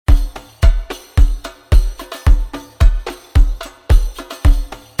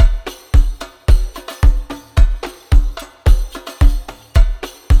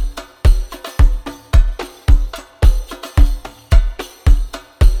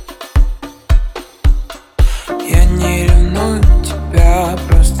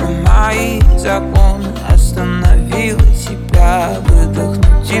закон. Остановила себя,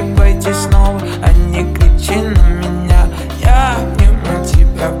 выдохнуть и пойти снова, а не кричи на меня. Я обниму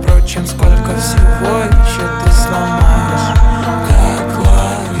тебя, впрочем, сколько всего еще ты сломаешь. Как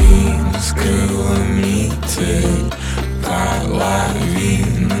лавина скрыла метель,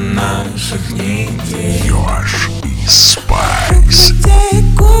 половина наших недель. Yozh и Spice. Людей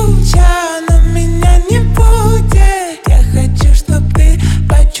куча, но меня не будет. Я хочу, чтоб ты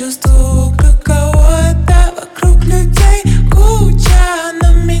почувствовал, каково это. Вокруг людей куча, но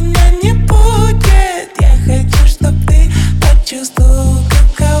меня не будет. Я хочу, чтоб ты почувствовал,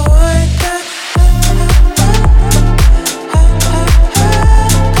 каково это.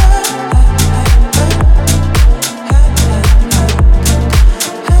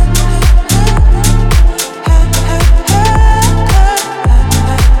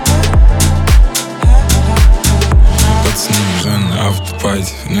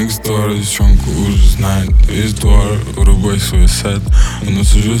 Next door, девчонку уже знает весь двор. Вырубай свой сет, но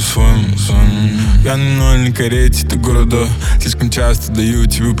сижу в своем соне. Я на нольной карете до города, слишком часто даю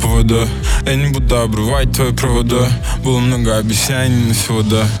тебе повода. Я не буду обрывать твои провода, было много обещаний, но всего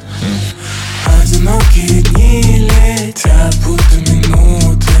да. Одинокие дни летят, будто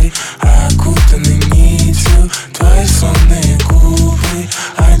минуты, окутаны нитью твои сонные губы.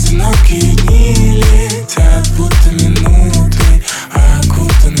 Одинокие дни летят, будто минуты,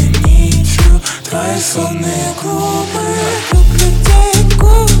 окутаны нитью твои сонные губы. Вокруг людей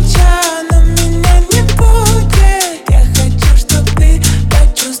куча, но меня не будет. Я хочу, чтоб ты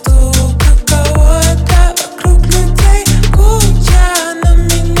почувствовал, каково это. Вокруг людей куча, но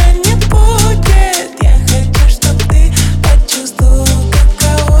меня не будет. Я хочу, чтоб ты почувствовал,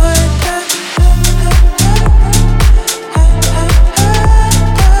 каково это. Вокруг людей куча,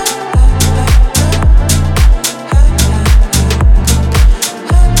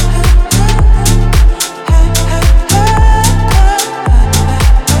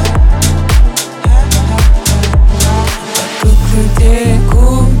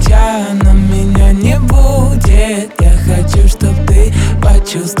 но меня не будет. Я хочу, чтоб ты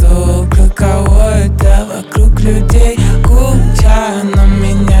почувствовал, каково это. Вокруг людей куча, но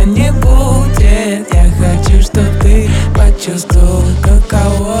меня не будет. Я хочу, чтоб ты почувствовал,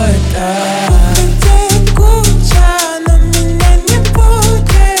 каково это. Вокруг людей куча, но меня не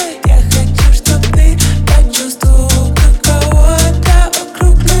будет. Я хочу, чтоб ты почувствовал, каково это.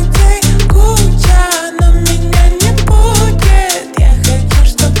 Вокруг людей куча, но меня не будет. Я хочу,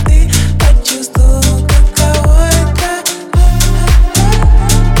 чтоб ты почувствовал, каково это.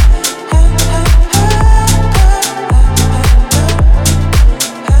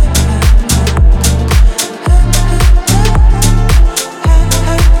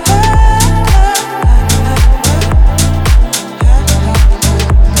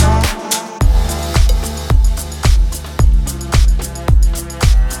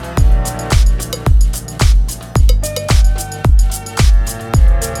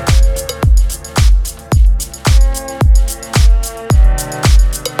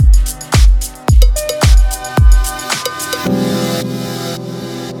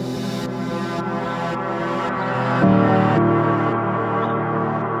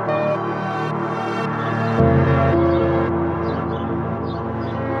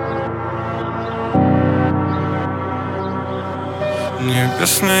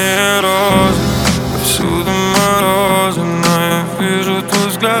 Небесные розы, повсюду морозы, но я вижу твой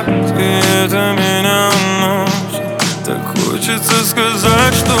взгляд, и это меня уносит. Так хочется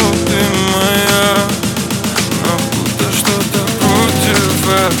сказать, что ты моя, но будто что-то против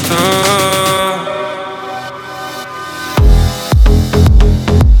этого.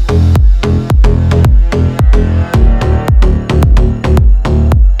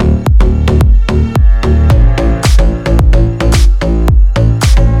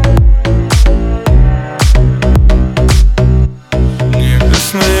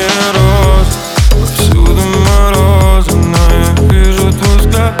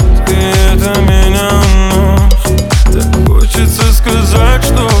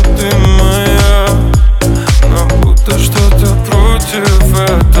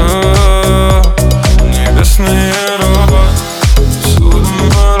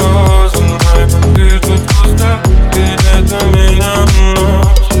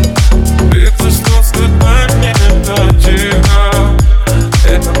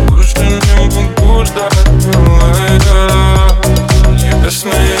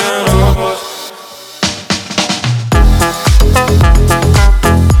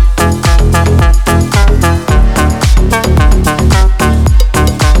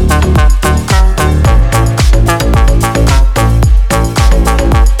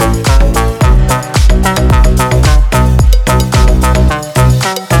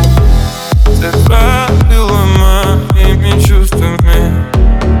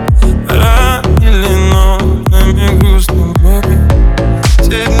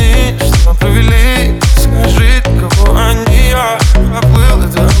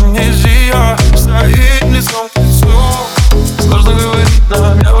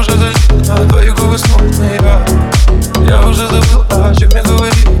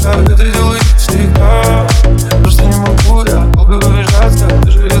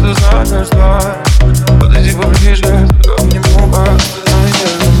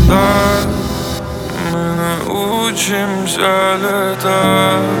 учимся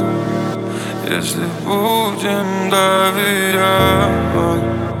летать, если будем доверять,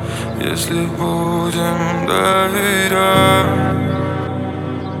 если будем доверять.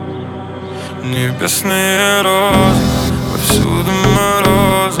 Небесные розы, повсюду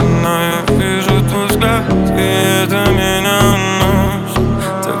морозы, но я вижу твой взгляд, и это меня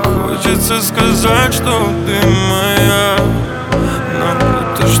уносит. Так хочется сказать, что ты моя, но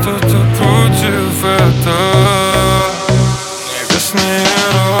будто что-то против этого. Небесные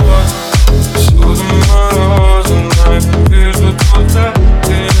розы, повсюду морозы, но я вижу твой взгляд, и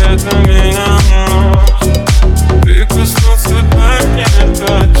это меня уносит. Прикоснуться дай мне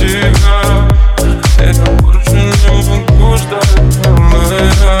до тебя, я больше не могу ждать,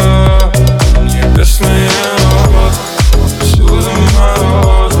 моя. Небесные розы, всюду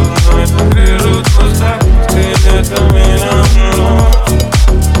морозы, но я вижу твой взгляд, и это меня уносит.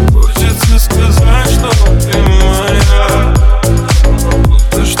 Хочется сказать, что ты моя, но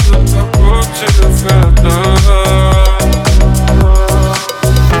будто что-то против этого.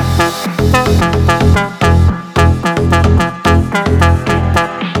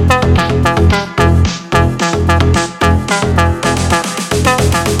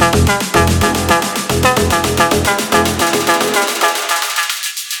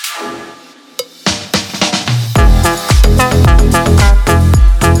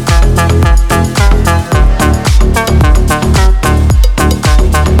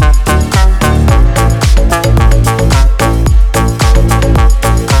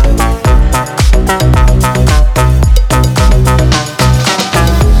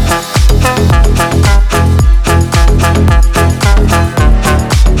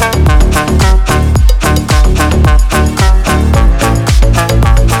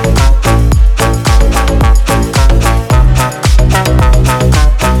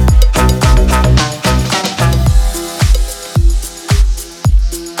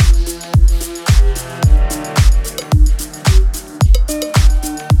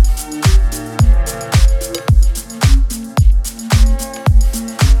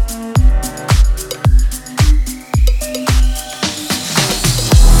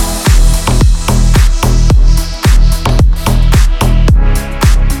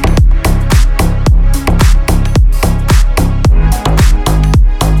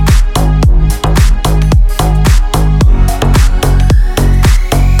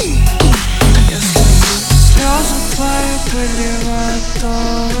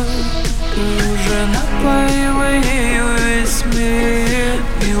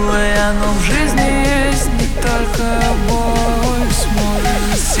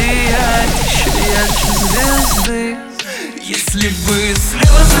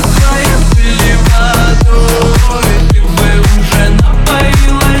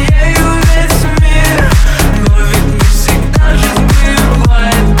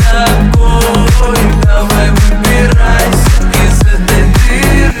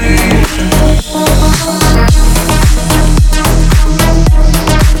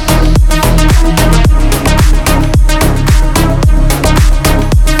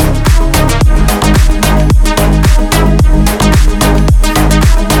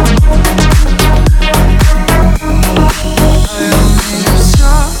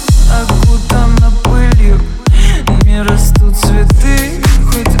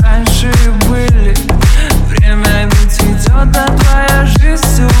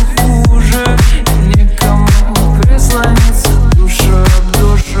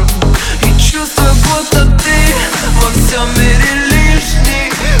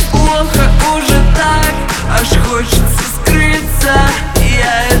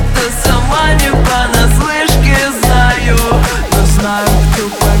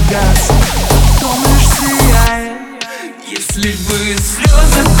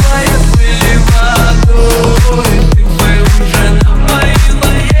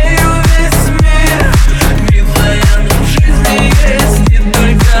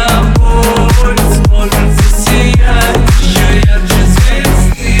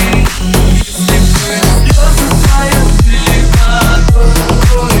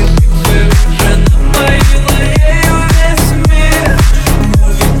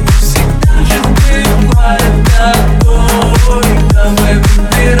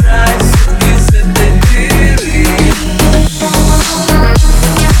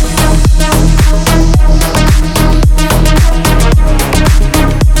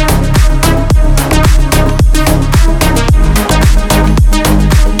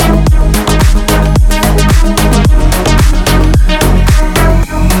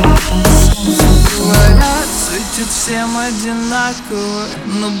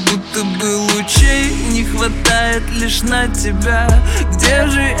 будто бы лучей не хватает лишь на тебя. Где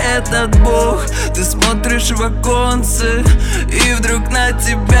же этот Бог? Ты смотришь в оконце, и вдруг на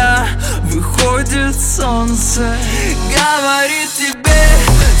тебя выходит солнце. Говорит тебе,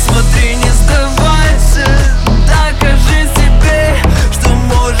 смотри, не сдавайся, докажи себе, что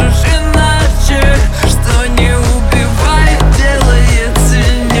можешь иначе, что не убивает, делает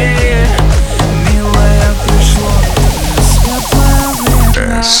сильнее. Милая, пришло светлое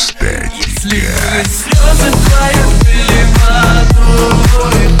время. Если бы слезы твои были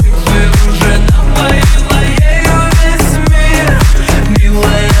водой, ты бы уже напоила ею весь мир.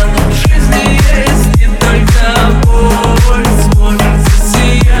 Милая, но в жизни есть не только боль, сможет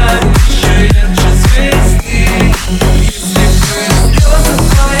засиять еще ярче звезды. Если бы слезы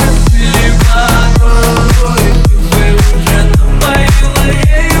твои были водой, ты бы уже напоила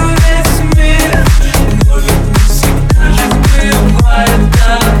ею весь мир. Может, не всегда жизнь бывает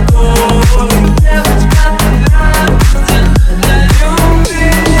такой. Девочка,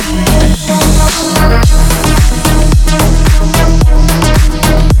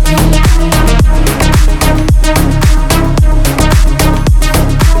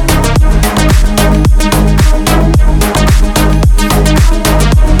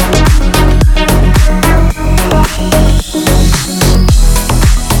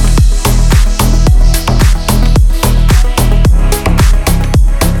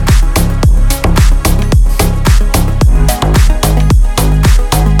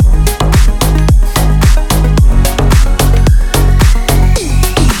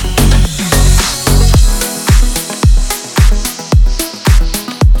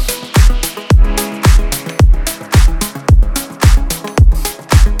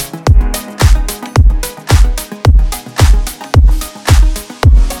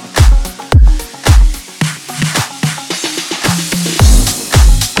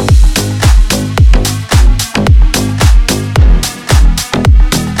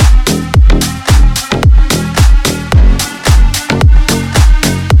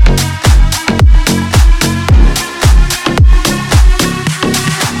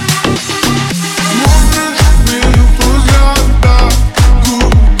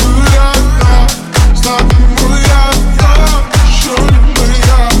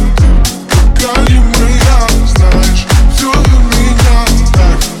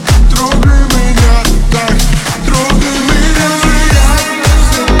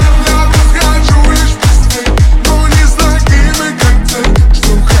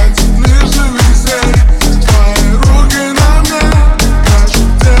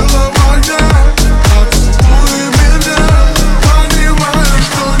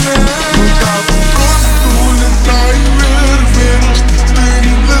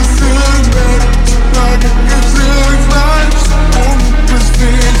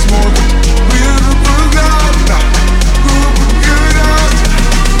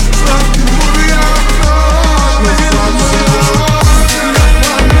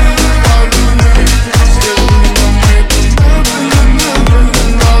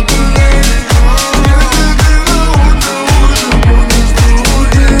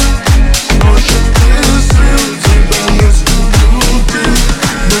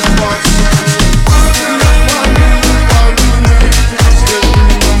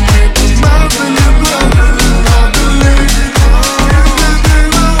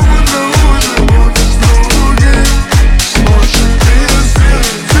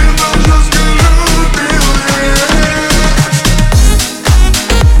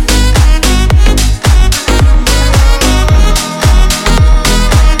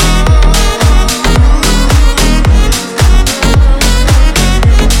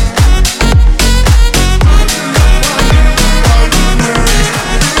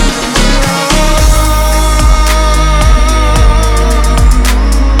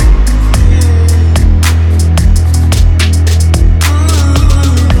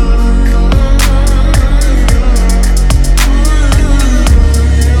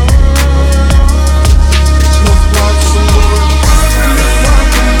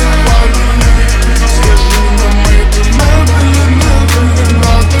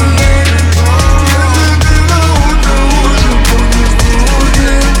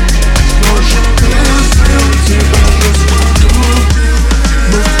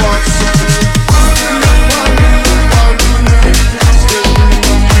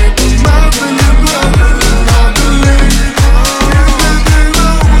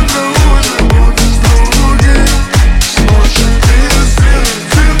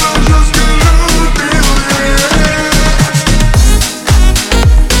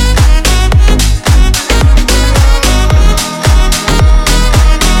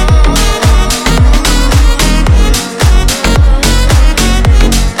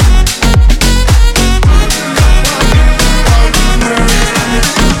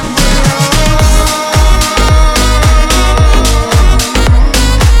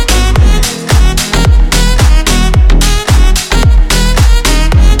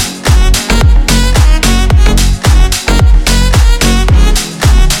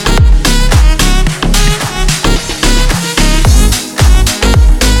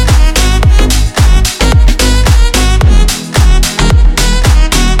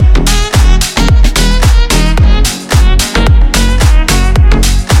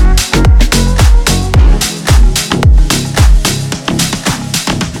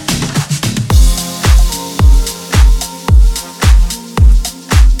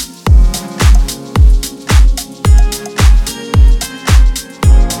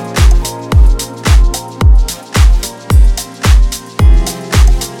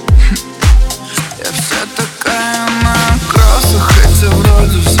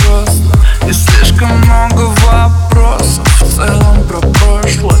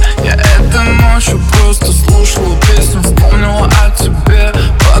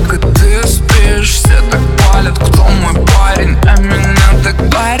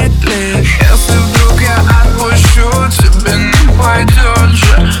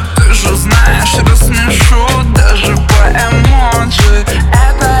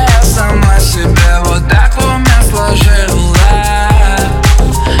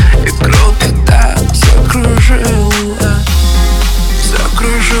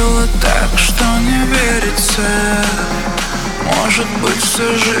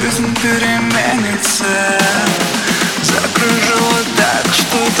 жизнь переменится. Закружила так,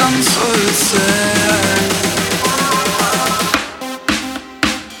 что танцуется.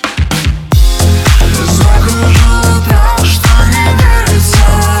 Закружила так, что не верится.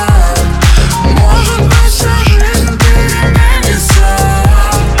 Может быть, вся жизнь переменится.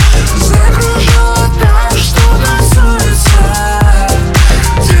 Закружила так, что танцуется.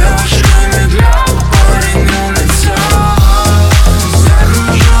 Девочка, медляк, парень улица.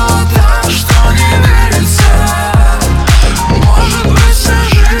 Закружила так, что не верится. Может быть, вся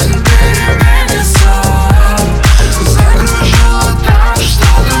жизнь переменится. Закружила так, что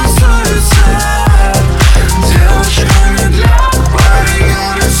танцуется. Девочка, медляк, парень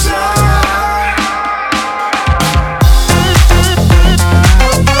улица.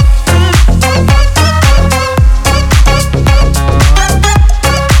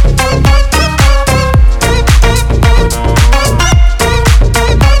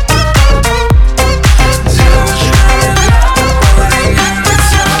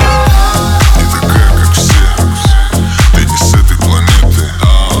 Не такая, как все, ты не с этой планеты.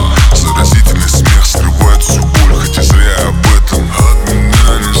 Заразительный смех скрывает всю боль, хотя зря об этом. От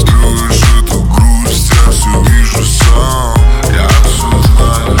меня не скроешь эту грусть, я все вижу сам. Я все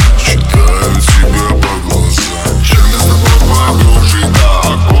знаю, читаю тебя по глазам. Чем я с тобой похожий, да,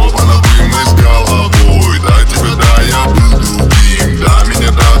 копана мы с головой. Да, тебя, да, я был другим, да,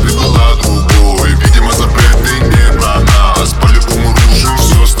 меня, да, ты была другой. Видимо, запреты не про нас, по-любому рушим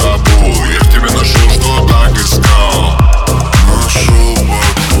все с тобой. Я в тебе нашел, что так искал, нашел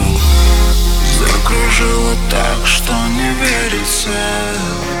покой. Закружила так, что не верится.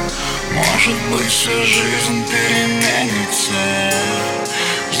 Может быть, вся жизнь переменится.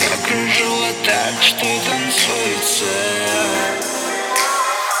 Закружила так, что танцуется.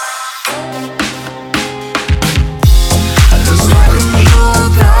 Закружила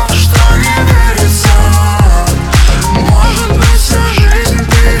так, что не верится. Может быть, вся жизнь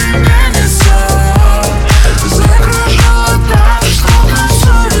переменится. Закружила так, что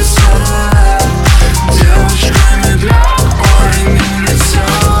танцуется. Девочка, медляк, парень улица.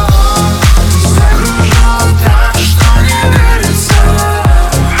 Закружила так, что не верится.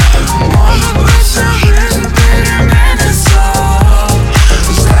 Может быть, вся жизнь переменится.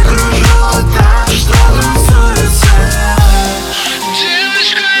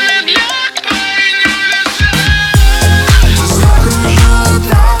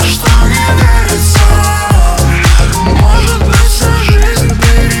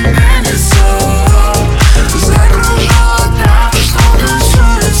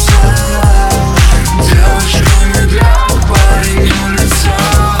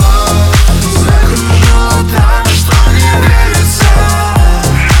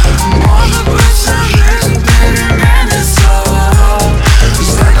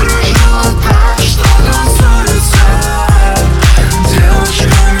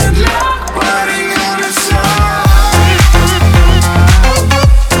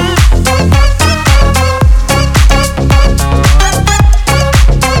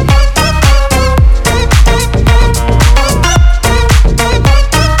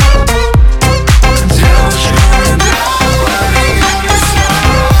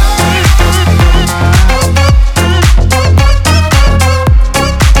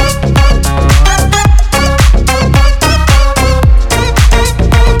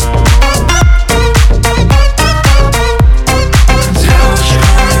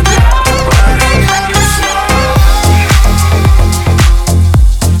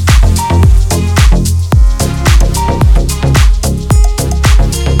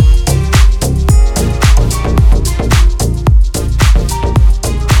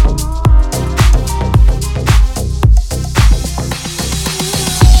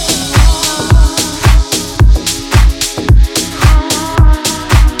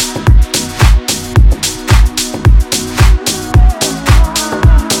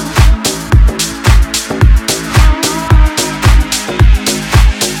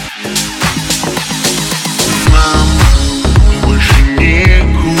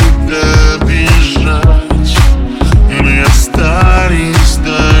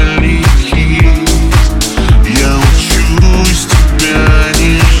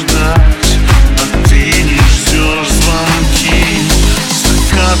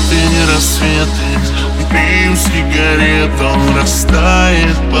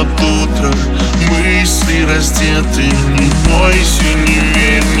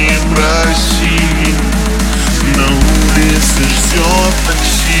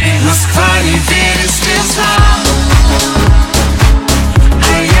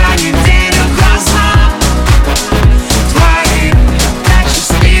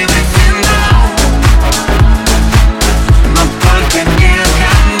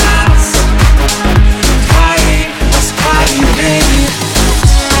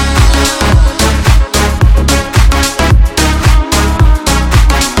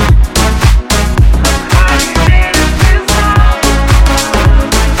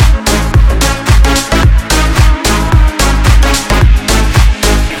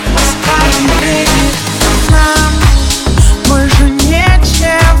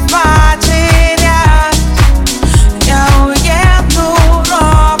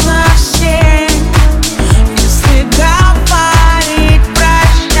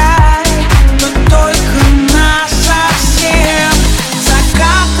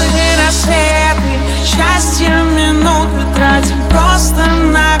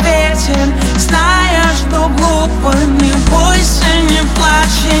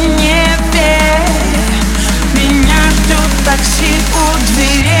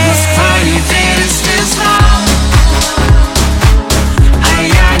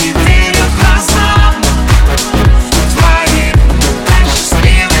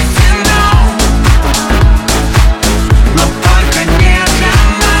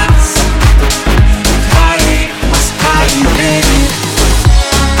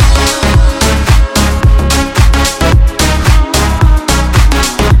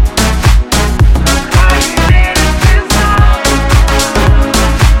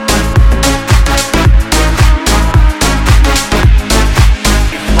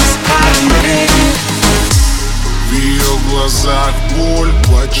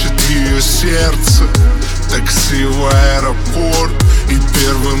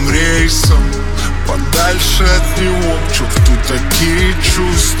 него к черту такие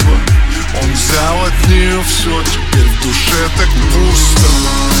чувства. Он взял от нее все, теперь в душе так пусто.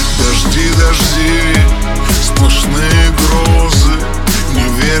 Дожди, дожди, сплошные грозы. Не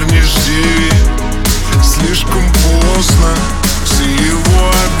верь, не жди, слишком поздно. Все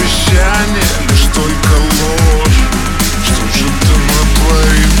его обещания лишь только ложь. Что же ты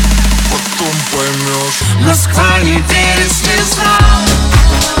натворил, потом поймешь. Москва не верит слезам,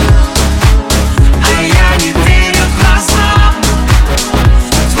 а я не верю глазам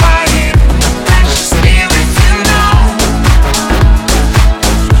твоим. Так счастливый финал,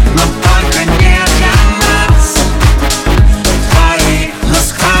 но только не для нас. Твои.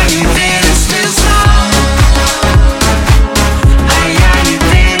 Москва не верит слезам, а я не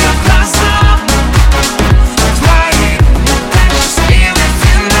верю глазам твоим. Так счастливый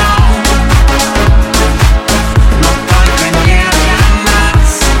финал, но только не для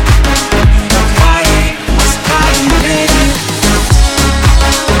нас. Твои. Москва не верит.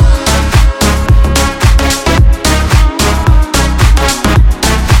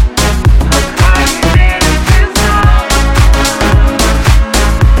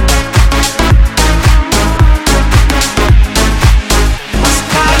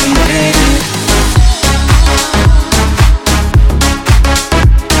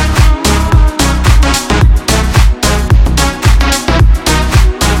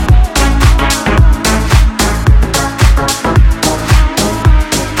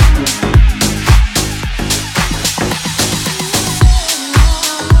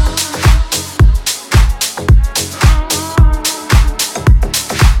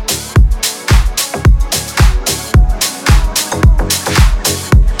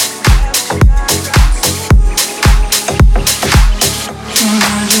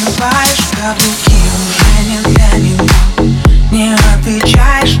 Надеваешь каблуки, уже не для него. Не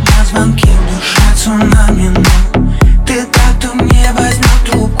отвечаешь на звонки, в душе цунами, но ты так, кто мне возьмет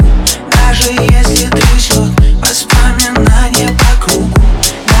трубку. Даже если трясет воспоминания по кругу.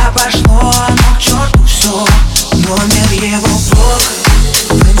 Да пошло оно к черту все. Номер его блог,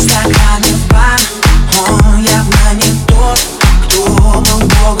 в инстаграме в бан. Он явно не тот, кто был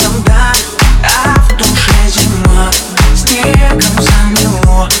богом дан. А в душе зима, снегом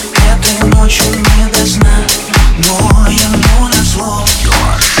замело. Этой ночью не до сна, но ему назло.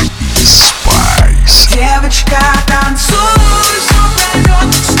 Девочка, танцуй, все пройдет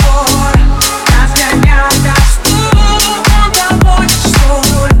скоро. Нас гонят тоску, он доводит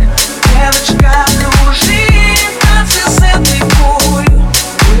соль. Девочка, дружи, танцы с этой болью,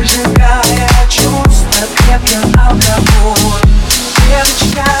 выжигая чувства, крепким алкоголь.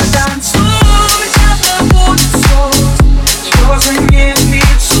 Девочка, танцуй, завтра будет солнце. Слезы не в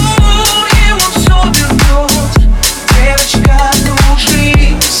лицо, ему все вернет. Девочка,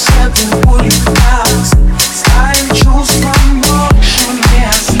 дружи, с этой болью раз. Своим чувством больше не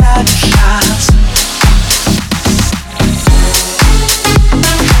оставишь шанс.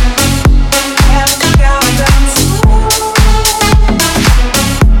 Девочка, танцуй.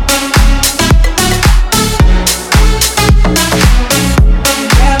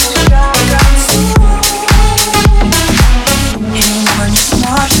 Девочка, танцуй. Его не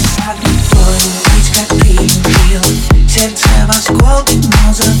сможет так никто любить, как ты любила. Сердце в осколке,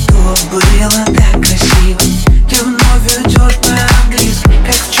 но зато было так красиво. Ты вновь идешь по-английски,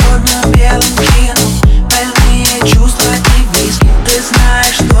 как в черно-белом кино. Больные чувства и виски, ты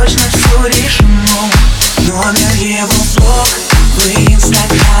знаешь, точно все решено. Номер его блог, в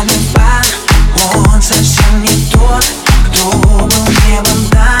инстаграме бан. Он совсем не тот, кто был небом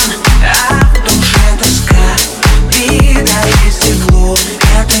дан. А в душе тоска, вида и стекло.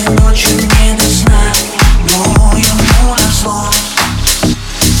 Этой ночью не до сна, но ему назло.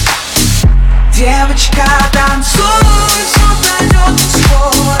 Девочка, танцуй, все пройдет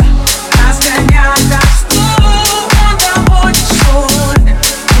скоро. Нас гонят тоску, он доводит соль.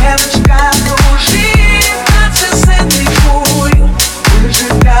 Девочка, дружи, танцы с этой болью,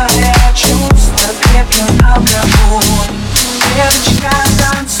 выжигая чувства, крепким алкоголь. Девочка,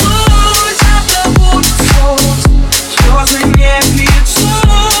 танцуй, завтра будет солнце. Слезы не в лицо,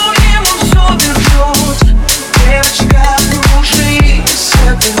 ему все вернет. Девочка, дружи, с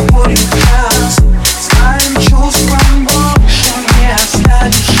этой болью раз. Своим чувством больше не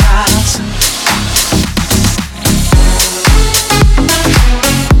оставишь шанс.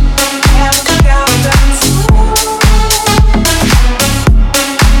 Девочка, танцуй.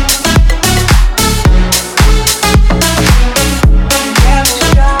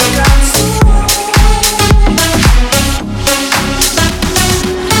 Девочка, танцуй.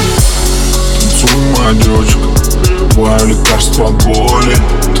 Танцуй, моя девочка, твое лекарство от боли.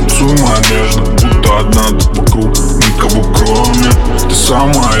 Танцуй, моя нежно, будто одна, тут вокруг никого кроме. Ты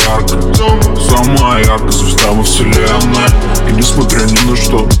самая яркая звезда во вселенной. И несмотря ни на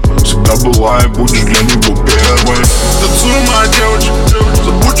что, всегда была и будешь для него первой. Танцуй, моя девочка,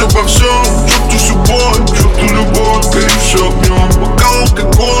 забудь обо всем. Черту всю боль, черту любовь, гори все огнем. Бокал,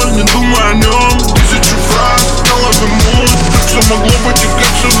 алкоголь, не думай о нем. Тысячу фраз, головы муть. Так все могло быть и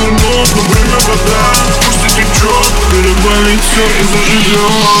как все вернуть. Но время вода, пусть и течет. Переболит все и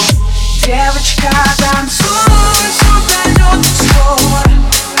заживет. Девочка, танцуй, все пройдет скоро.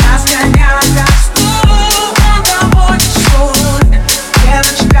 Разгоняй косту, он доводит соль.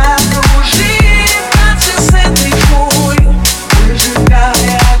 Девочка, кружи в танце с этой болью,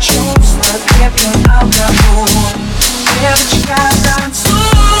 выжигая чувства крепким алкоголь. Девочка,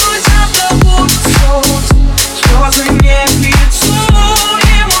 танцуй, завтра будет солнце. Слезы не к лицу,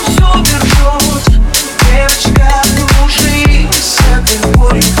 ему все вернуть. Девочка, кружи с этой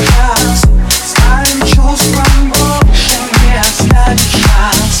болью раз. Старым чувством больше не оставишь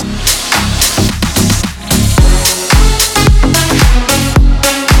шанс.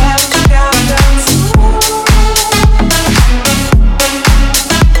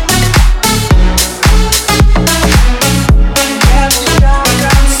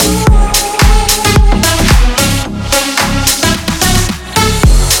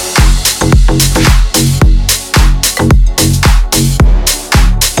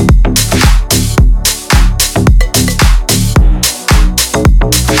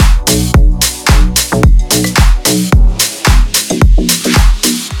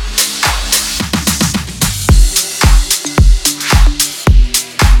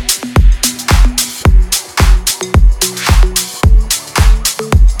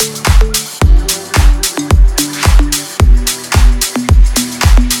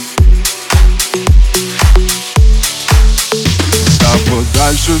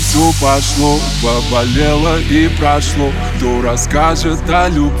 Дальше все пошло, поболело и прошло. Кто расскажет о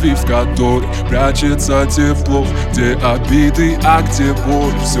любви, в которой прячется тепло? Где обиды, а где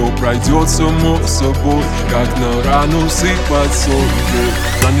боль? Все пройдет само собой, как на рану сыпать соль.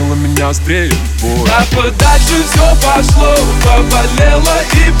 Ранила меня острее боль. А подальше все пошло, поболело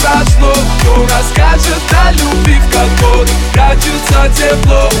и прошло. Кто расскажет о любви, в которой прячется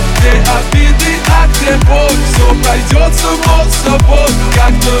тепло? Где обиды, а где боль? Все пройдет само собой,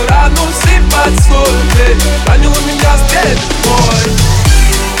 как на рану сыпать соль. Ранила меня стрель, бой.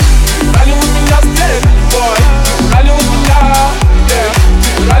 Ранила меня стрель, бой. Ранила меня,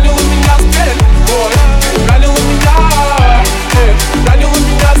 ранила меня стрель, бой. Ранила меня, ранила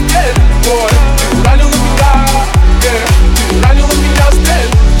меня стрель, бой. Ранила меня, ранила меня стрель,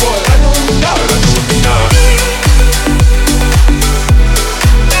 бой. Ранила меня, ранила меня.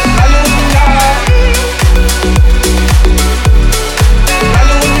 Ранила меня.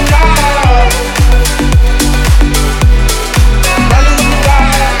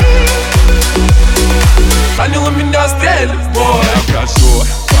 Ранила меня стрель, бой. Я прошу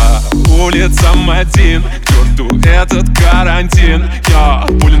по улицам один, к черту этот карантин. Я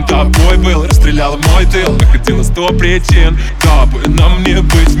болен тобой был, расстреляла мой тыл. Находила 100 причин, дабы нам не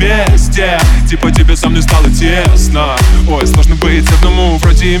быть вместе. Типа тебе со мной стало тесно. Ой, сложно быть одному,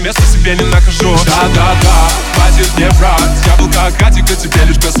 вроде места себе не нахожу. Да-да-да, хватит мне врать. Я был как Астика, тебе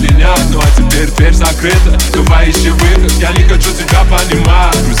лишь бы слинять. Ну а теперь дверь закрыта, давай ищи выход. Я не хочу тебя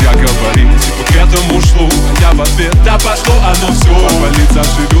понимать. Друзья говорили, типа к этому шло. А я в ответ, да пошло оно все. Поболит,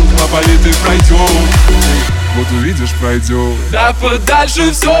 заживет, поболит и пройдем. Вот увидишь, пройдем. Да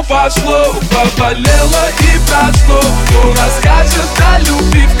подальше все пошло, поболело и прошло. Кто расскажет о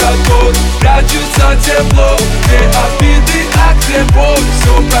любви, в которой прячется тепло? Где обиды, а где боль?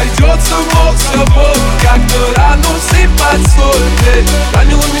 Все пройдет само собой, как на рану сыпать соль.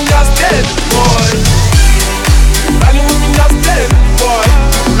 Ранила меня стрель, бой. Ранила меня стрель, бой.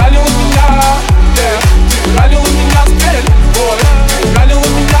 Ранила меня, ранила меня стрель, бой. Ранила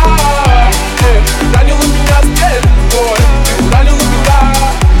меня, ранила меня стрель, бой. Ранила меня,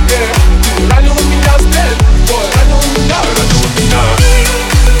 ранила меня стрель, бой. Ранила меня, ранила меня.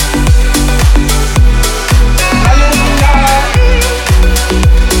 Ранила меня,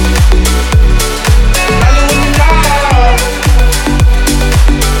 ранила меня.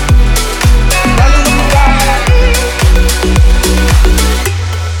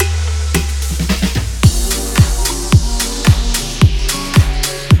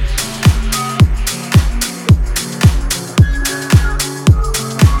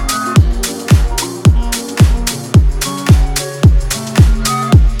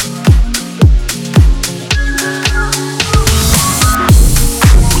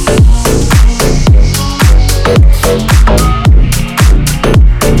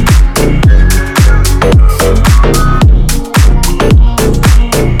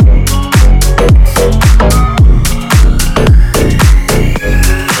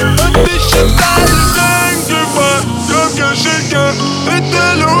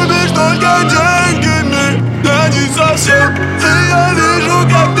 только деньгами, да не совсем. И я вижу,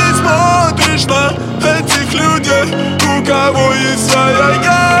 как ты смотришь на этих людей, у кого есть своя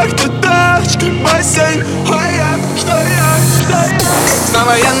яхта, тачка, бассейн. А я, что я?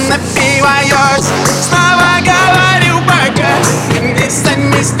 Снова я напиваюсь, снова говорю пока.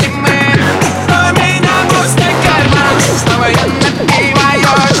 Несовместимы, у меня пустой карман. Снова я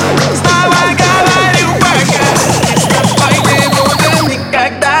напиваюсь, снова говорю пока. И с тобой не буду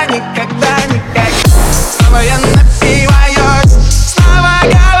никогда, никогда, никогда. Снова я напиваюсь, снова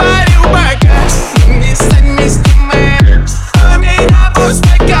говорю пока. Несовместимы, у меня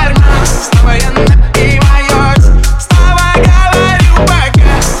пустой карман. Снова я напиваюсь, снова говорю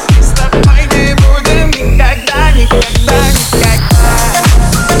пока. И с тобой не будем никогда, никогда, никогда.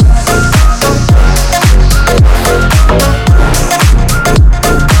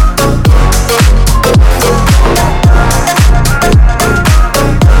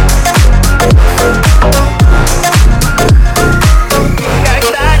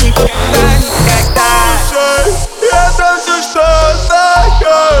 Никогда, никогда, никогда. Это все, что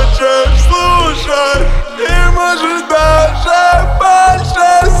захочешь слушать. И может даже больше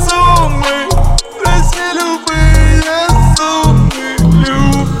суммы. Прости любые суммы.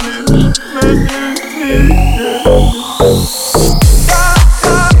 Любишь меня.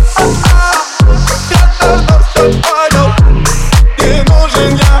 Я давно все понял. Не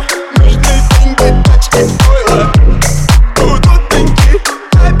нужен я, нужны деньги, тачки, стоило. Будут деньги,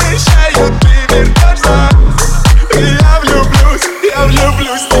 обещаю, ты вернешься. И я влюблюсь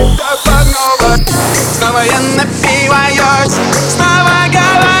в тебя снова. Снова я напиваюсь, снова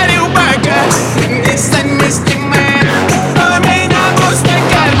говорю пока. Несовместимы, у меня пустой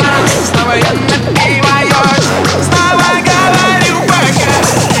карман. Снова я напиваюсь, снова говорю пока.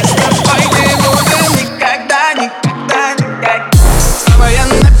 И с тобой не буду никогда, никогда, никогда. Снова я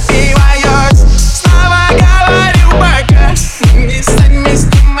напиваюсь, снова говорю пока.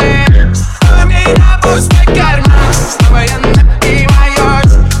 Несовместимы, у меня пустой карман. Снова я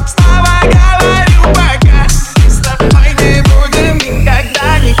напиваюсь, снова говорю пока. И с тобой не будем никогда,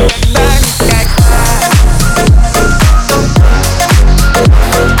 никогда, никогда.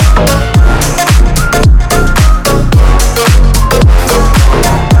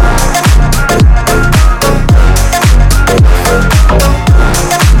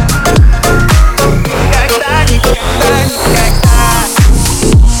 Никогда, никогда, никогда.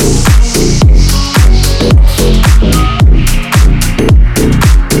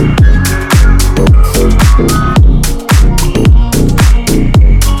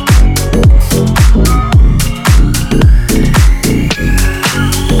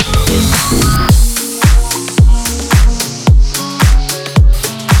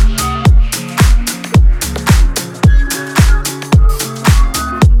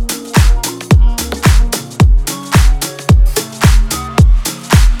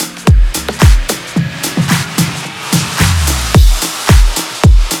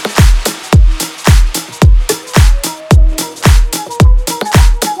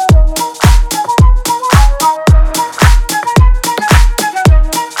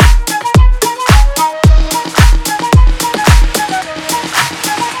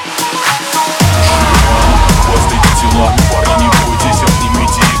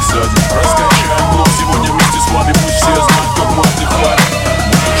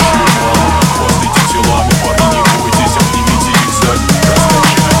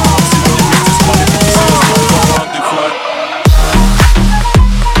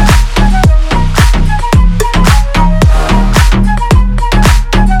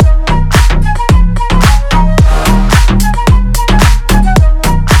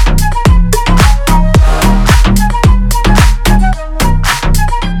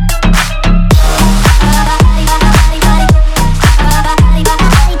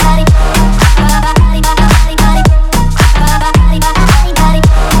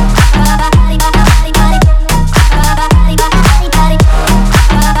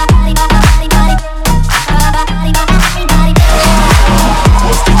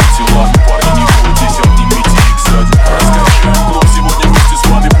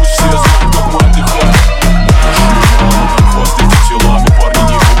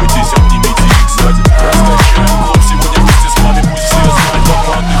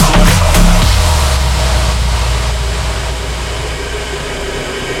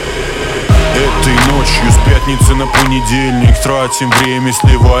 пятницы на понедельник. Тратим время,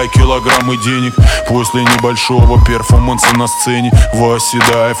 сливая килограммы денег. После небольшого перформанса на сцене,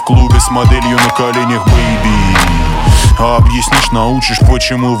 восседая в клубе с моделью на коленях, бэйби. А объяснишь, научишь,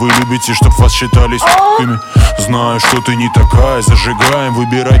 почему вы любите, чтоб вас считали с***ками. Знаю, что ты не такая, зажигаем,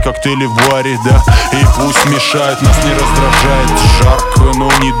 выбирай коктейли в баре, да. И пусть мешает, нас не раздражает. Жарко,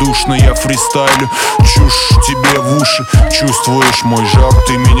 но не душно, я фристайлю. Чушь тебе в уши, чувствуешь мой жар,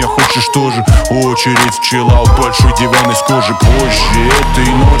 ты меня хочешь тоже. Очередь в чиллаут, большой диван из кожи. Позже этой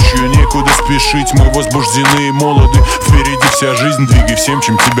ночью некуда спешить, мы возбуждены и молоды. Впереди вся жизнь, двигай всем,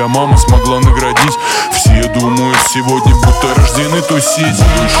 чем тебя мама смогла наградить. Все думают сегодня, будто рождены тусить.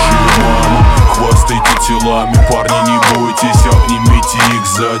 Будущая мама, хвастайте телами, парни, не бойтесь, обнимите их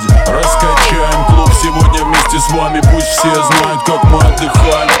сзади. Раскачаем клуб сегодня вместе с вами, пусть все знают, как мы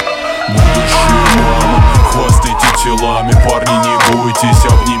отдыхали. Будущая мама, хвастайте телами, парни, не бойтесь,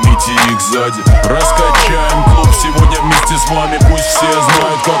 обнимите их сзади. Раскачаем клуб сегодня вместе с вами, пусть все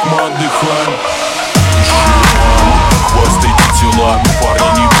знают, как мы отдыхаем. Будущая мама, хвастайте телами,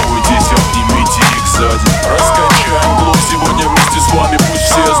 парни, не бойтесь, обнимите их сзади. Раскачаем клуб сегодня вместе с вами, пусть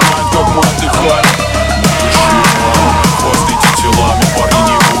все знают, как мы отдыхаем. Будущая мама, хвастайте телами, парни,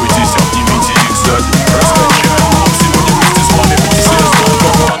 не бойтесь, обнимите их сзади. Раскачаем клуб сегодня вместе с вами, пусть все знают,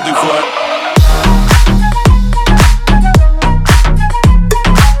 как мы отдыхаем.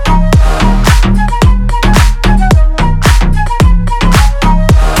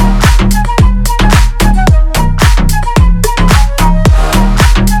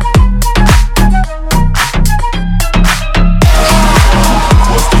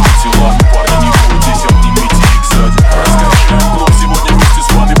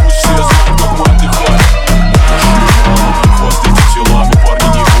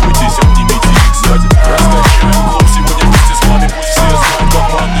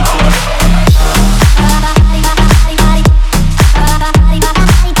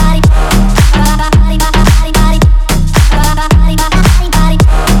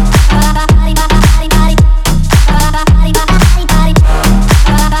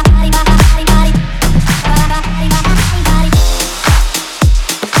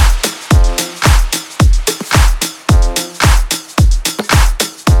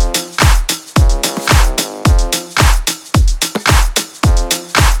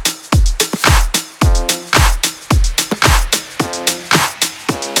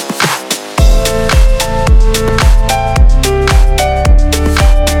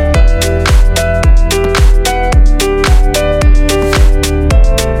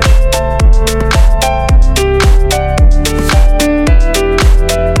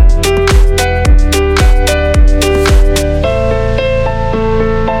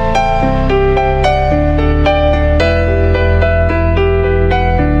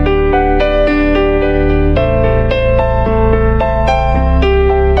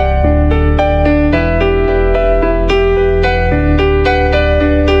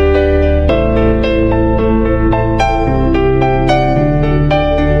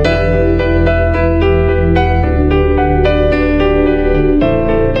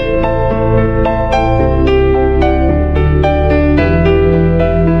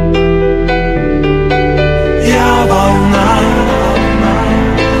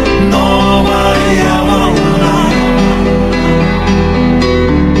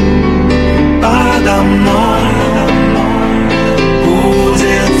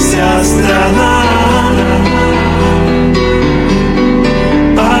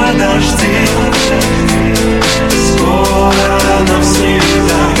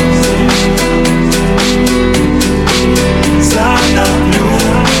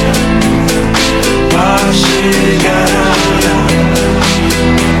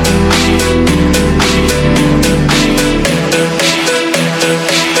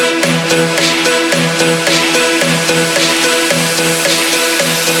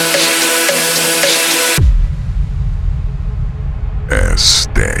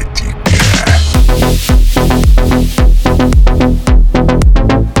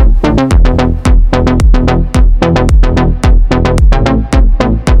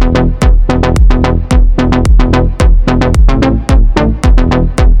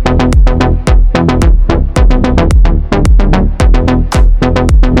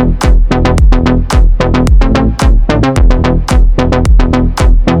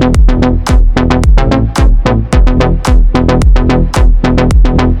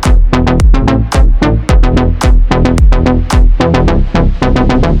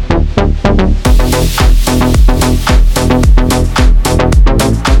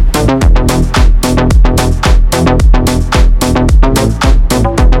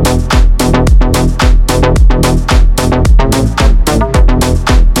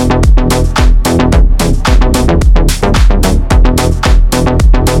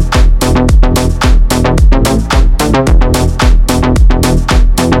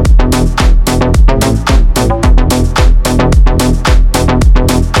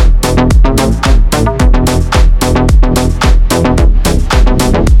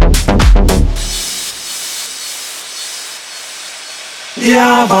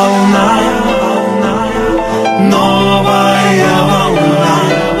 Я волна, новая волна.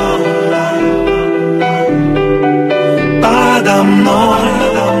 Подо мной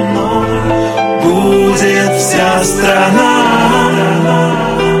будет вся страна.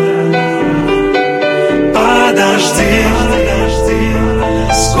 Подожди,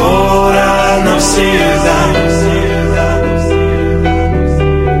 скоро навсегда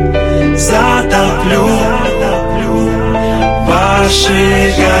затоплю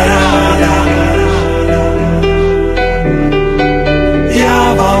ваши города.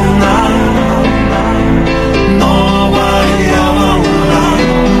 Я волна, новая волна.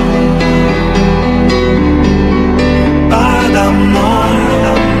 Подо мной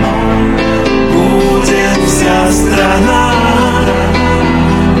будет вся страна.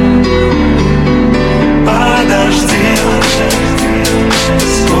 Подожди,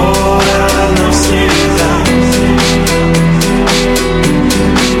 скоро навсегда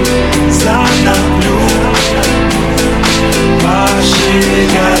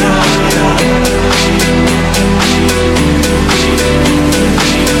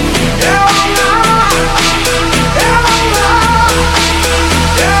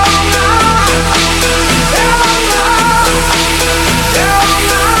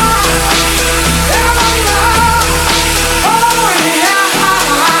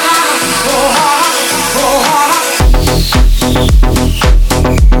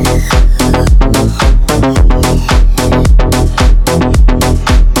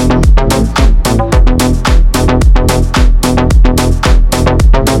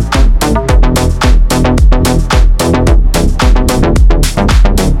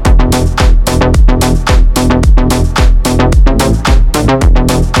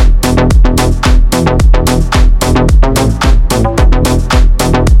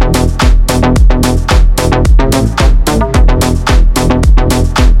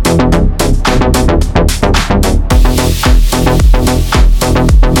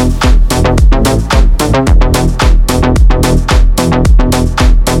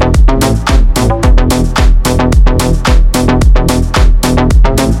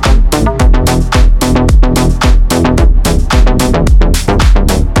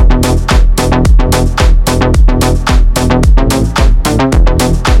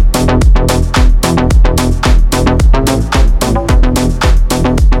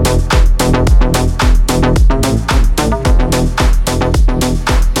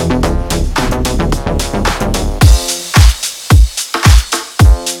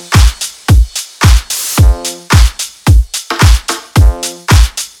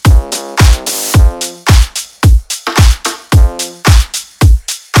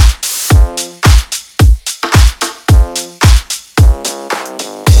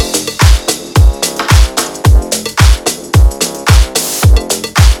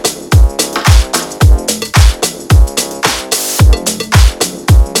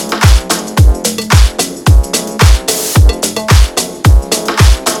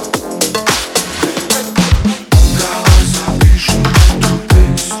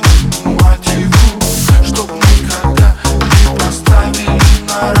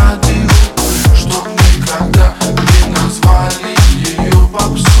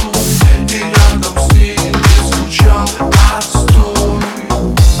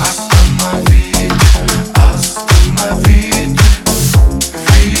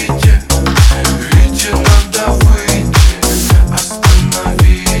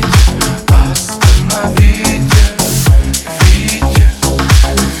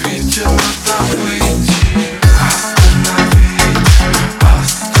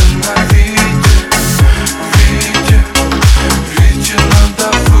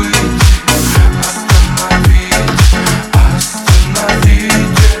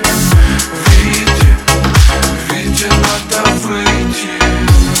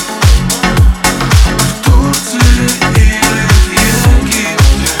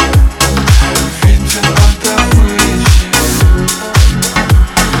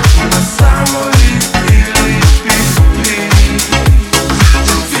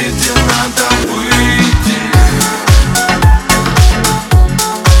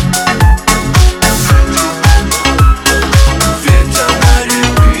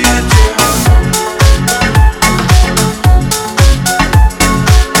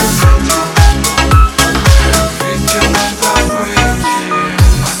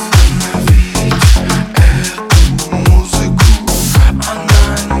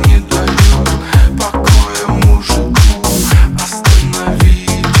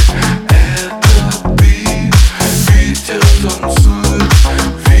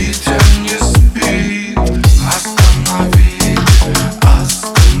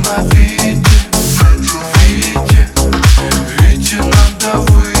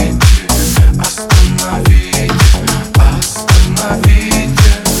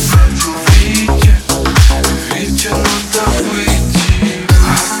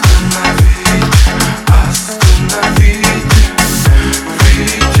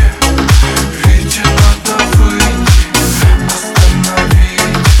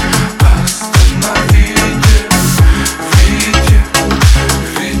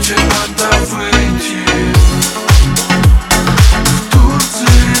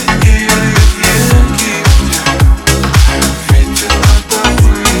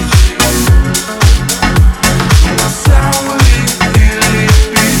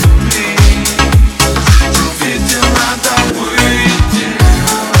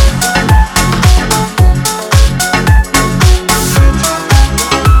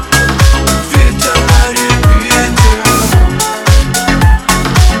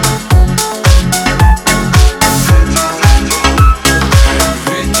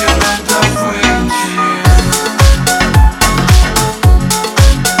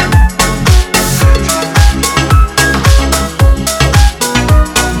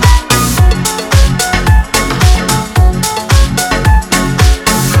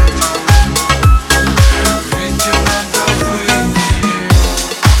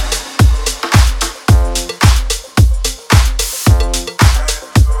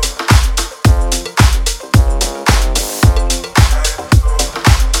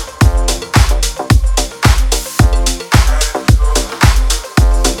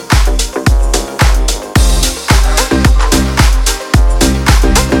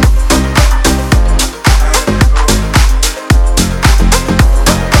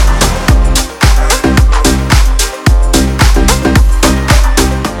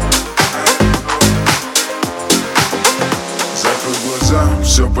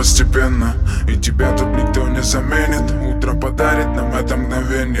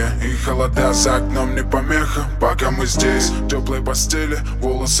мире. И холода за окном не помеха, пока мы здесь в теплой постели.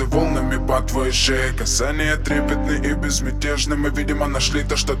 Волосы волнами по твоей шее, касания трепетны и безмятежны. Мы, видимо, нашли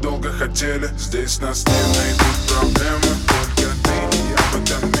то, что долго хотели. Здесь нас не найдут проблемы, только ты и я в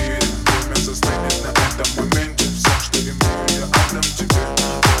этом мире. Время застынет на этом моменте. Все, что имею, я отдам тебе.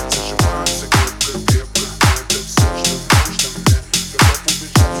 Зажимаются крепко-крепко. Это все, что нужно мне. Готов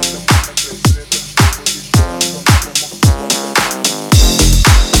убежать за тобой на край света, чтобы еще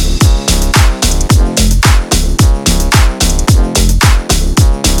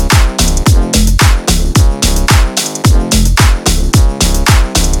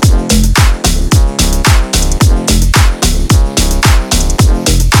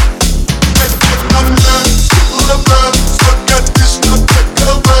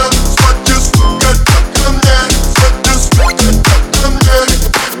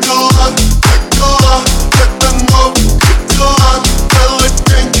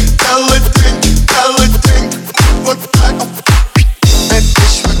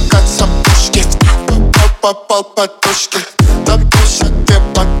попал подушки, на площади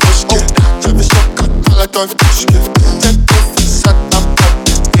подушки. Завешу как молодой пушки. Где-то висят на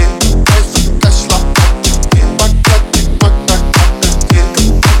памяти, музыка шла по пути. Погоди, погоди,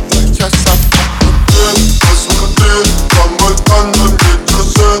 твоя собака. Посмотри, кому-то на мне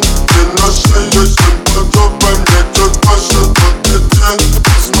часы. Ты на шее симпатопой, мне чуть больше подойди.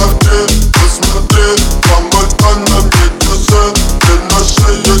 Посмотри, кому-то на мне часы. Ты на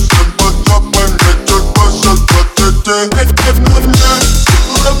шее симпатопой, мне чуть больше подойди. Это на мне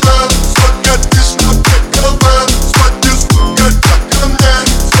SLAVA, сфокатись на ТКВ. Смотри, сука, так ко мне,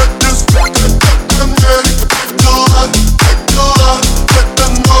 смотри, сука, так ко мне. Дела, так дела, это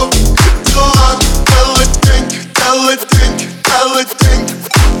новые дела. Делай деньги,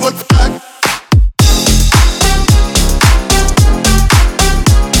 вот так.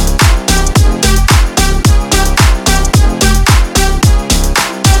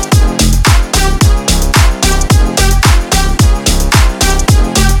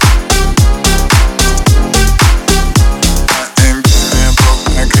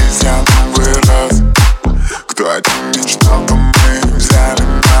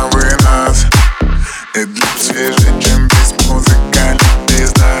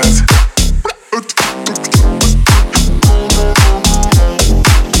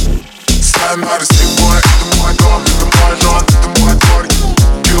 Мари, слепой, это мой дом, это мой жон, это мой двор.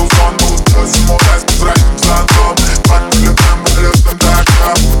 Килфон, молодой, самурай с прозрачным зонтом. Под полетным полетным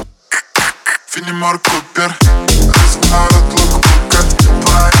дождем. Фенимор Купер, разворот лук Букер.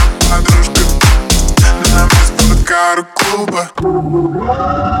 Твоя подружка на место кару клуба.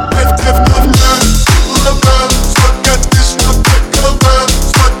 Это на мне SLAVA, сфокатись на ТКВ.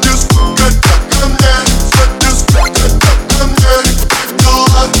 Смотри, сука, так ко мне, смотри, сука, так ко мне.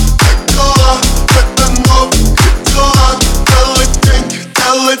 Дела, так дела, это новые дела. Делай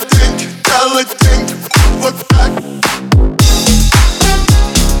деньги, вот так.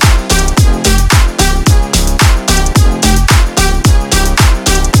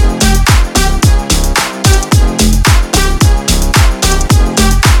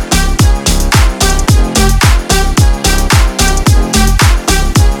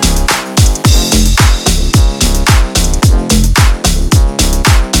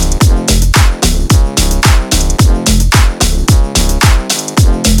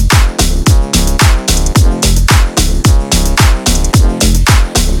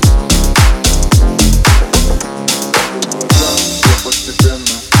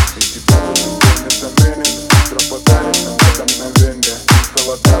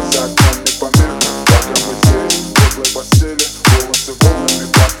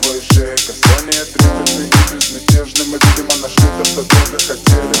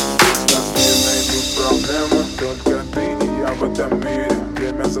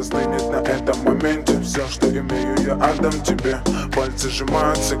 Отдам тебе, пальцы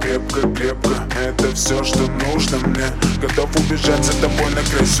сжимаются крепко-крепко. Это все, что нужно мне. Готов убежать за тобой на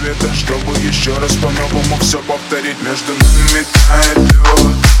край света, чтобы еще раз по-новому все повторить. Между нами тает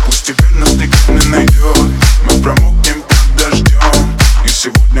лед, пусть теперь нас никто не найдет. Мы промокнем под дождем, и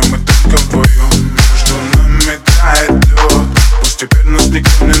сегодня мы только вдвоем. Между нами тает лед, пусть теперь нас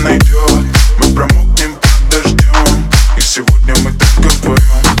никто не найдет. Мы промокнем под дождем, и сегодня мы только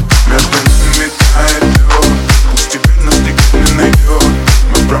вдвоем. Между нами тает лед, пусть теперь нас никто не найдет.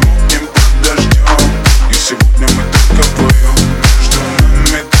 Мы промокнем под дождем, и сегодня мы только вдвоем. Между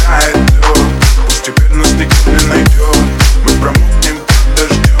нами тает лед, пусть теперь нас никто не найдет. Мы промокнем под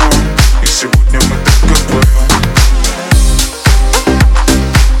дождем, и сегодня мы только вдвоем.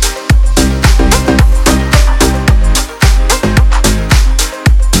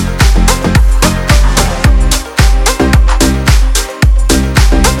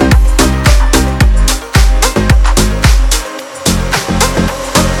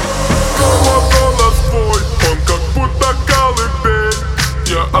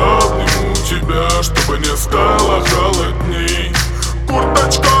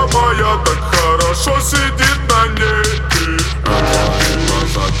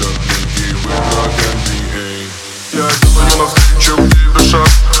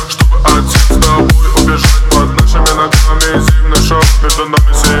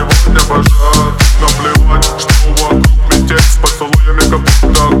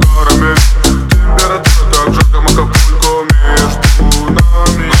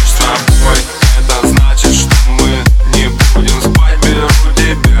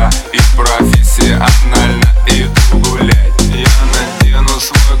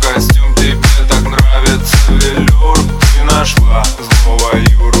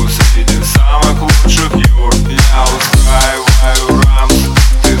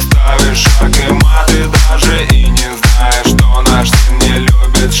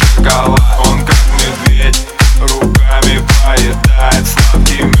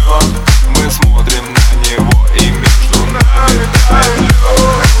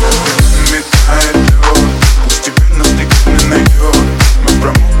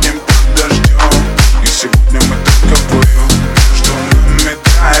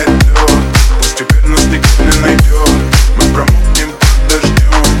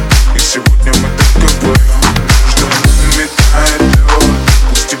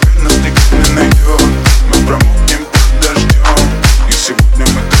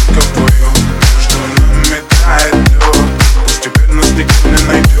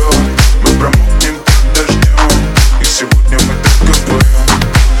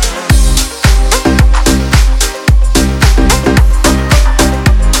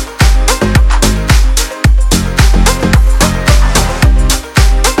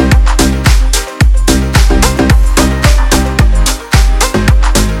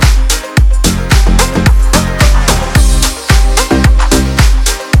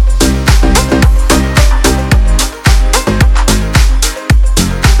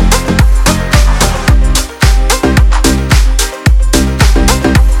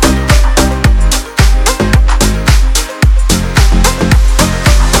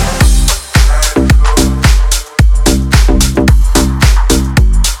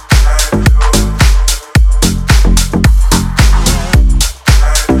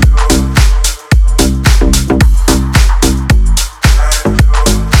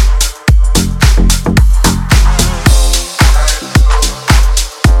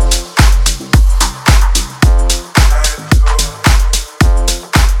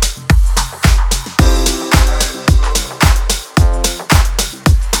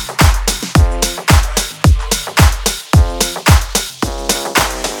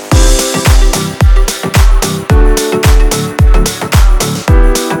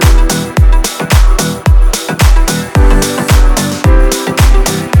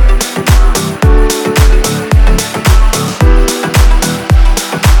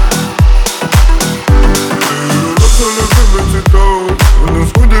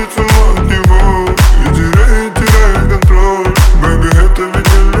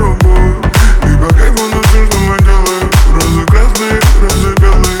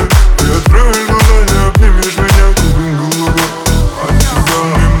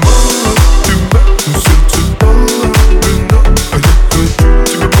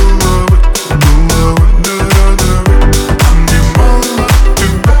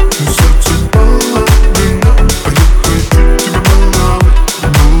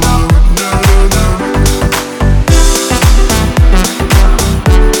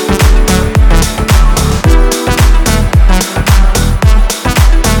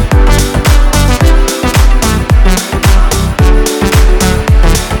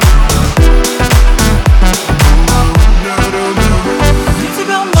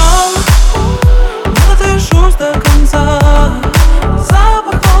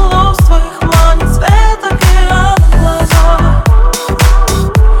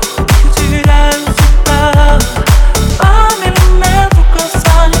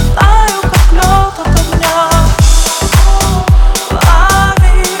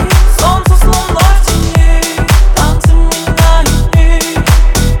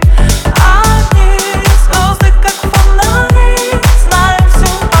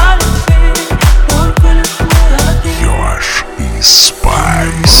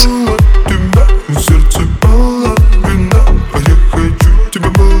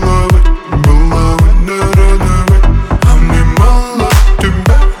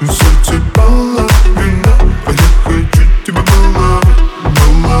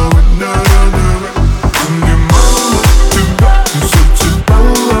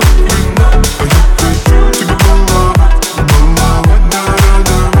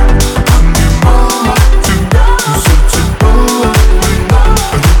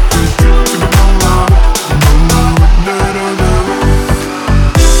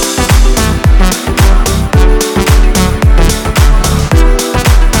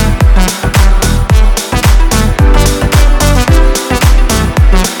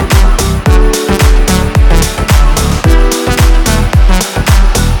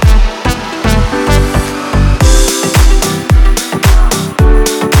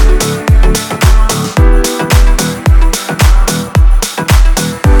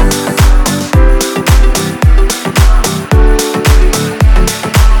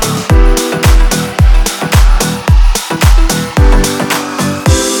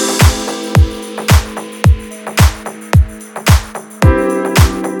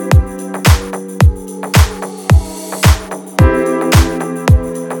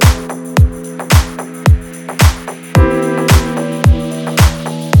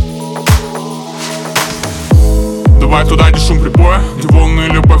 Давай туда, где шум прибоя, где волны и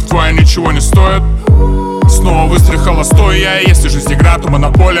любовь твоя ничего не стоит. Снова выстрел холостой, я и есть жизнь игра, то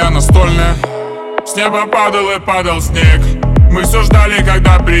монополия настольная. С неба падал и падал снег. Мы все ждали,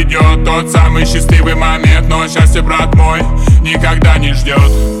 когда придет тот самый счастливый момент, но счастье, брат мой, никогда не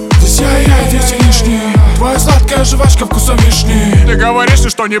ждет. Здесь я, дети лишние, твоя сладкая жвачка вкусом вишни. Ты говоришь,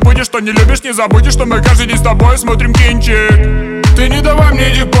 что не будешь, что не любишь, не забудешь, что мы каждый день с тобой смотрим кинчик. Ты не давай мне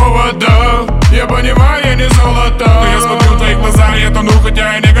этих поводов, я понимаю, я не золото, но я смотрю в твои глаза и я тону,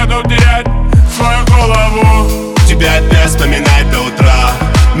 хотя я не готов терять свою голову. Тебя опять вспоминать до утра,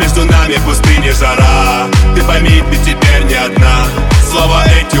 между нами пустыня, жара. Ты пойми, ты теперь не одна, слова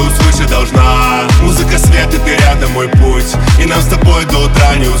эти услышать должна. Музыка, свет, и ты рядом, мой путь, и нам с тобой до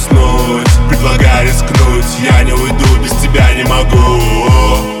утра не уснуть. Предлагай рискнуть, я не уйду, без тебя не могу.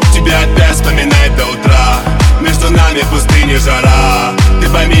 Тебя опять вспоминать до утра, между нами пустыня, жара. Ты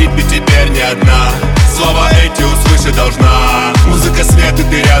пойми, ты теперь не одна, слова эти услышать должна. Музыка, свет, и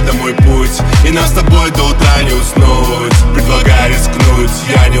ты рядом, мой путь, и нам с тобой до утра не уснуть. Предлагай рискнуть,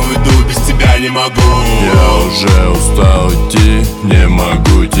 я не уйду, без тебя не могу. Я уже устал идти, не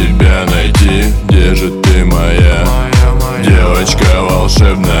могу тебя найти. Где же ты, моя девочка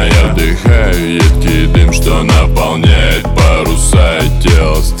волшебная? Вдыхаю едкий дым, что наполняет паруса, и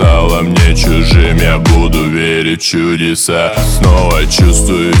тело стало мне чужим. Я буду верить в чудеса, снова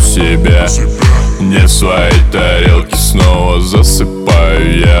чувствую себя не в своей тарелке, снова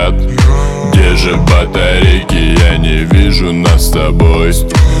засыпаю яд. Где же батарейки? Я не вижу нас с тобой.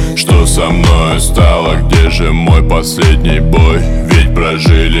 Что со мною стало? Где же мой последний бой? Ведь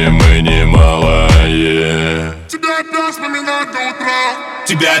прожили мы немало, Тебя опять вспоминать до утра.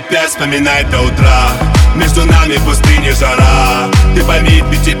 Тебя опять вспоминать до утра, между нами пустыня, жара. Ты пойми,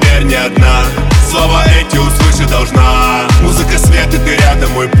 ты теперь не одна, слова эти услышать должна. Музыка, свет, и ты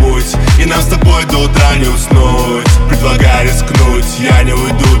рядом, мой путь, и нам с тобой до утра не уснуть. Предлагай рискнуть, я не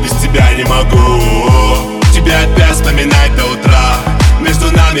уйду, без тебя не могу. Тебя опять вспоминать до утра,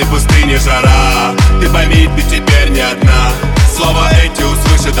 между нами пустыня, жара. Ты пойми, ты теперь не одна, слова эти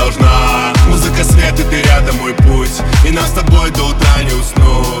услышать должна. Музыка, свет, и ты рядом, мой путь, и нам с тобой до утра не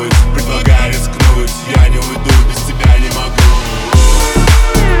уснуть. Предлагай рискнуть, я не уйду, без тебя не могу.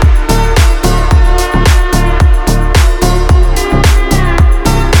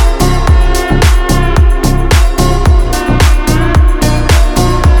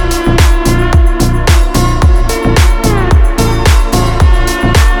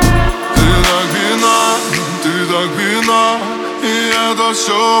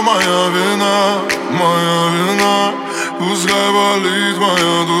 Все моя вина, пускай болит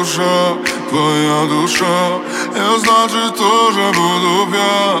моя душа, твоя душа. Я, значит, тоже буду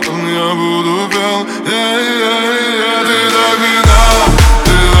пьян, я буду пьян. Ты так вина,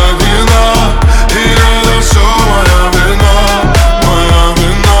 и это все моя вина,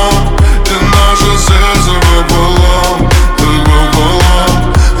 ты наше сердце пополам, так пополам.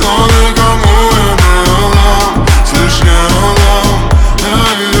 Но никому я не отдам, слышь, не отдам.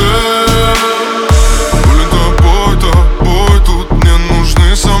 Тобой, тут мне нужны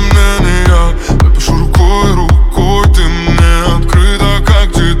сомнения. Напишу рукой, ты мне открыта, как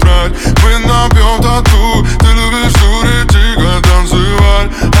тетрадь. Мы набьем тату, ты любишь Туритика танцевать.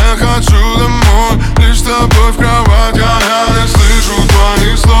 А я хочу домой, лишь с тобой в кровать. Я не слышу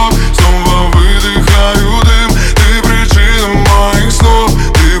твоих слов, снова выдыхаю дым. Ты причина моих снов,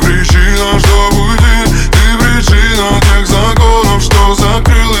 ты причина, чтоб уйти. Ты причина тех законов, что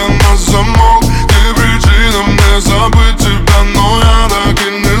закрыл я на замок. Ты причина мне забыть тебя, но я так и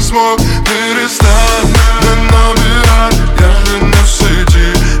не смог. Перестань мне набирать, я же не в сети.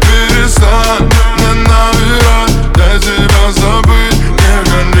 Перестань мне набирать, дай тебя забыть. Не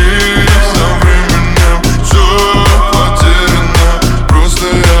гони за временем, все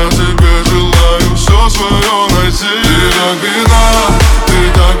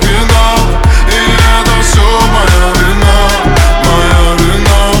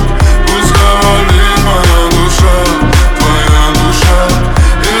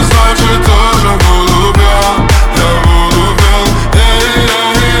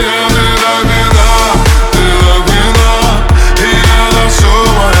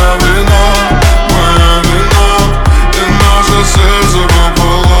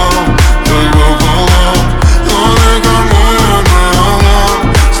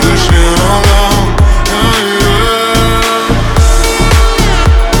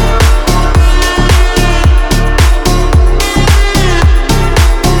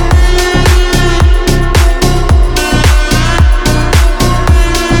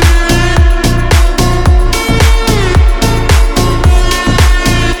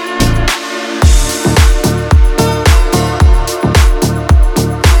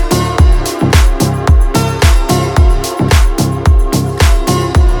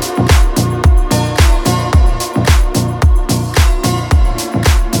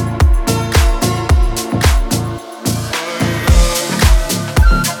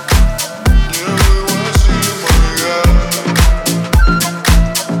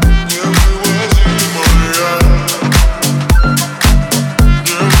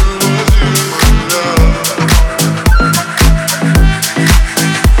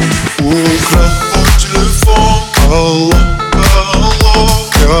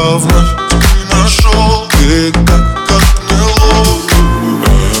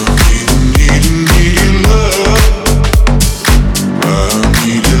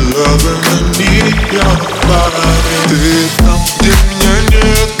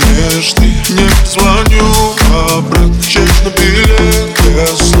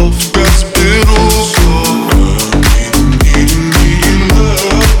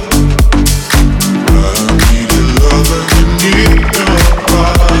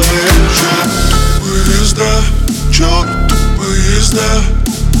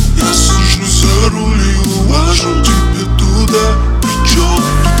увожу тебя туда. Причем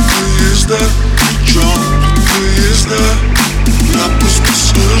тут поезда, причем тут поезда. Я просто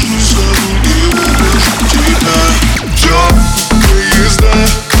сажусь за руль и увожу тебя. Чёрт поезда,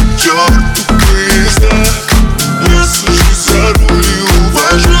 чёрт поезда. Я сажусь за руль и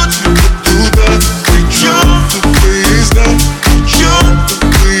увожу тебя туда. Причем тут поезда, причем тут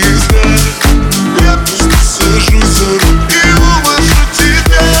поезда. Я просто сажусь за руль и увожу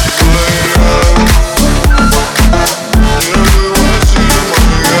тебя.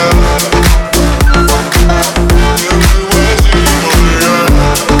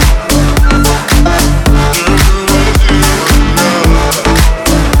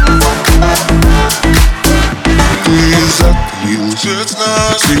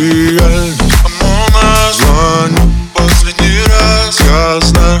 Ты реально, звоню последний раз. Я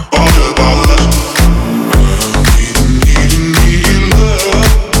знаю,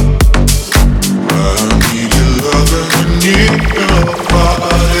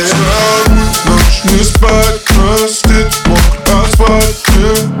 ночь не спать, простит мокрый асфальт.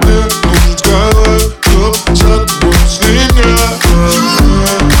 Мне нужен скайлайт, чтоб за тобой слинять.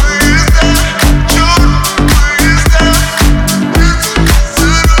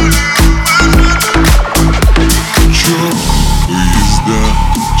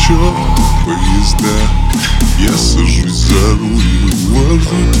 Я сажусь за руль и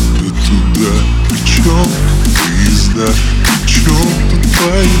увожу тебя туда. Причем поезда, причем тут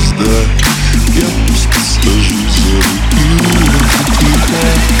поезда. Я просто сажусь за руль и увожу тебя.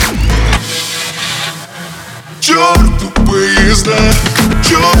 Чёрту поезда,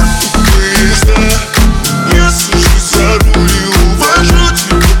 чёрту поезда. Я сажусь за руль и увожу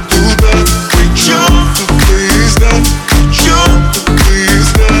тебя туда. Причем тут поезда, причем тут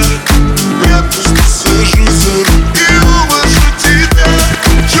поезда. Я просто сажусь за руль и увожу тебя.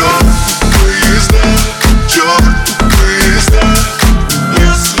 Чёрту поезда, чёрту поезда.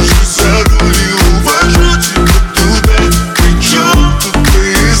 Я сажусь за руль и увожу тебя туда. Причем тут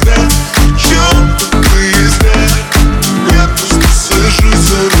поезда, причем тут поезда. Я просто сажусь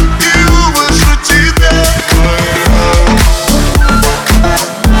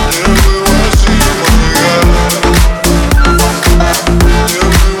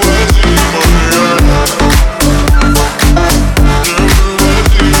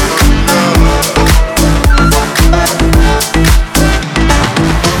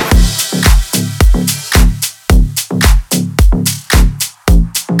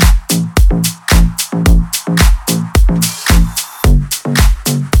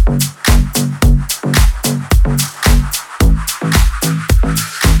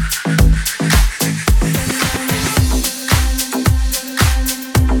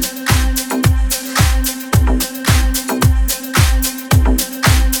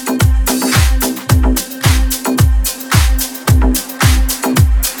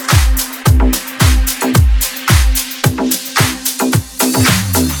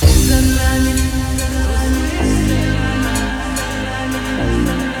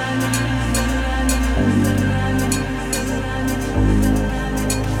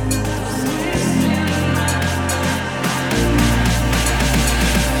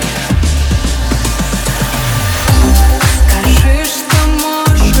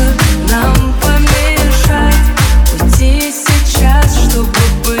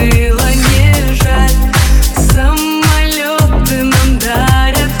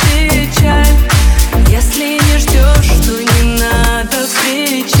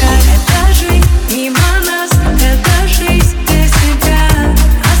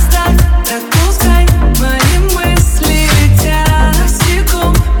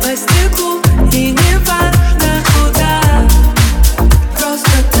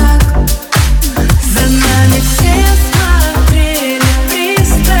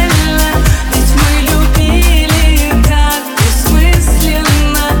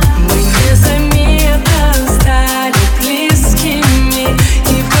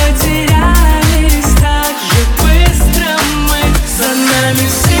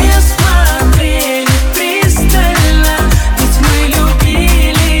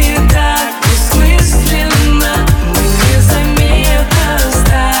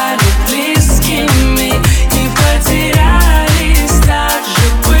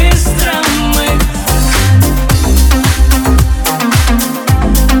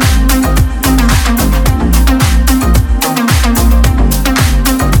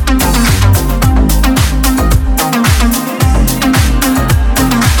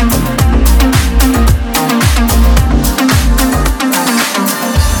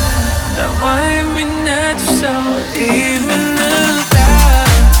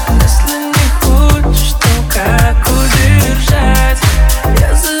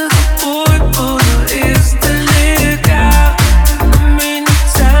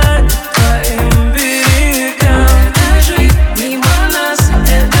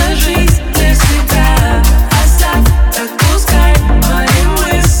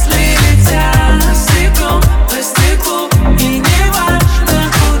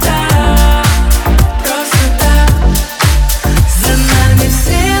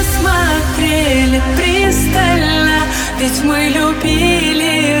Ведь мы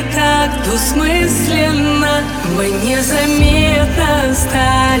любили так двусмысленно. Мы незаметно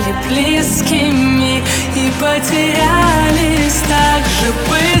стали близкими и потерялись так же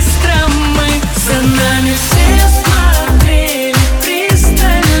быстро. Мы за нами все смотрели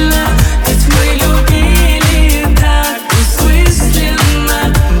пристально. Ведь мы любили так двусмысленно.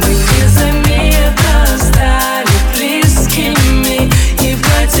 Мы незаметно стали близкими и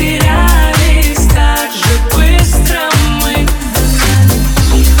потерялись так же быстро.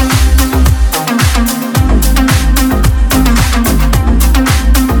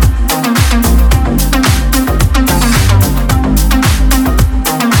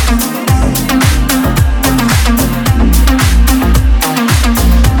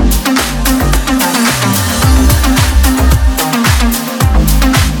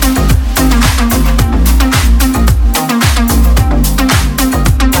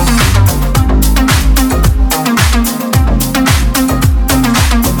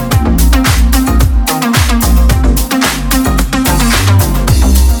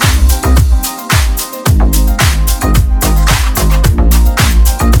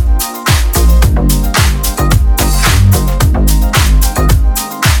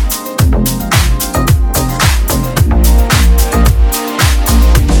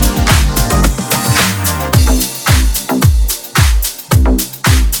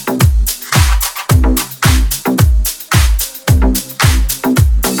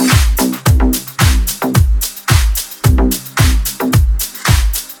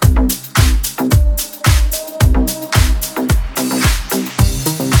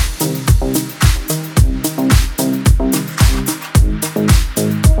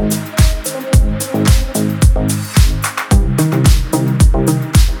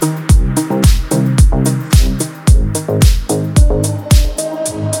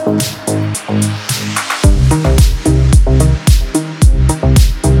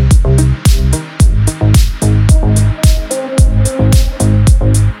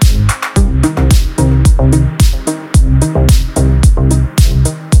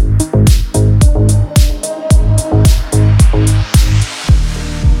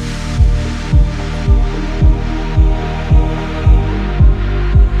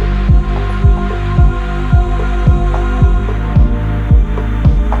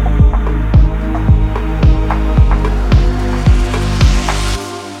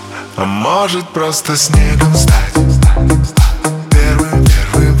 Мы может просто снегом стать. Первым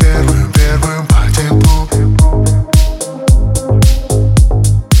по теплу.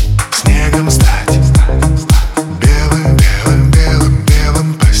 Снегом стать. Белым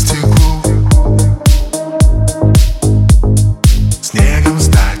по стеклу. Снегом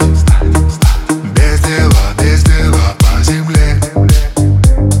стать. Без дела по земле.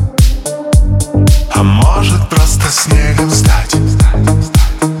 А может просто снегом стать.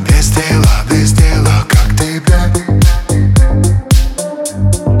 Без дела, как тебя.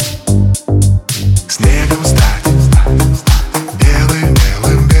 Снегом стать. Белым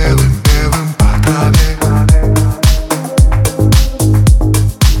по траве.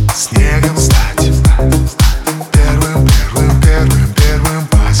 Снегом стать. Первым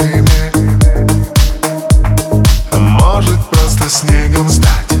по зиме. А может просто снегом стать.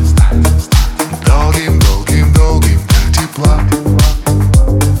 Долгим до тепла.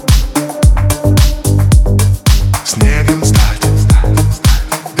 Снегом стать.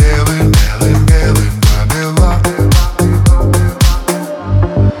 Белым до бела.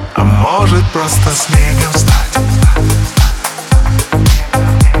 А может просто снегом стать.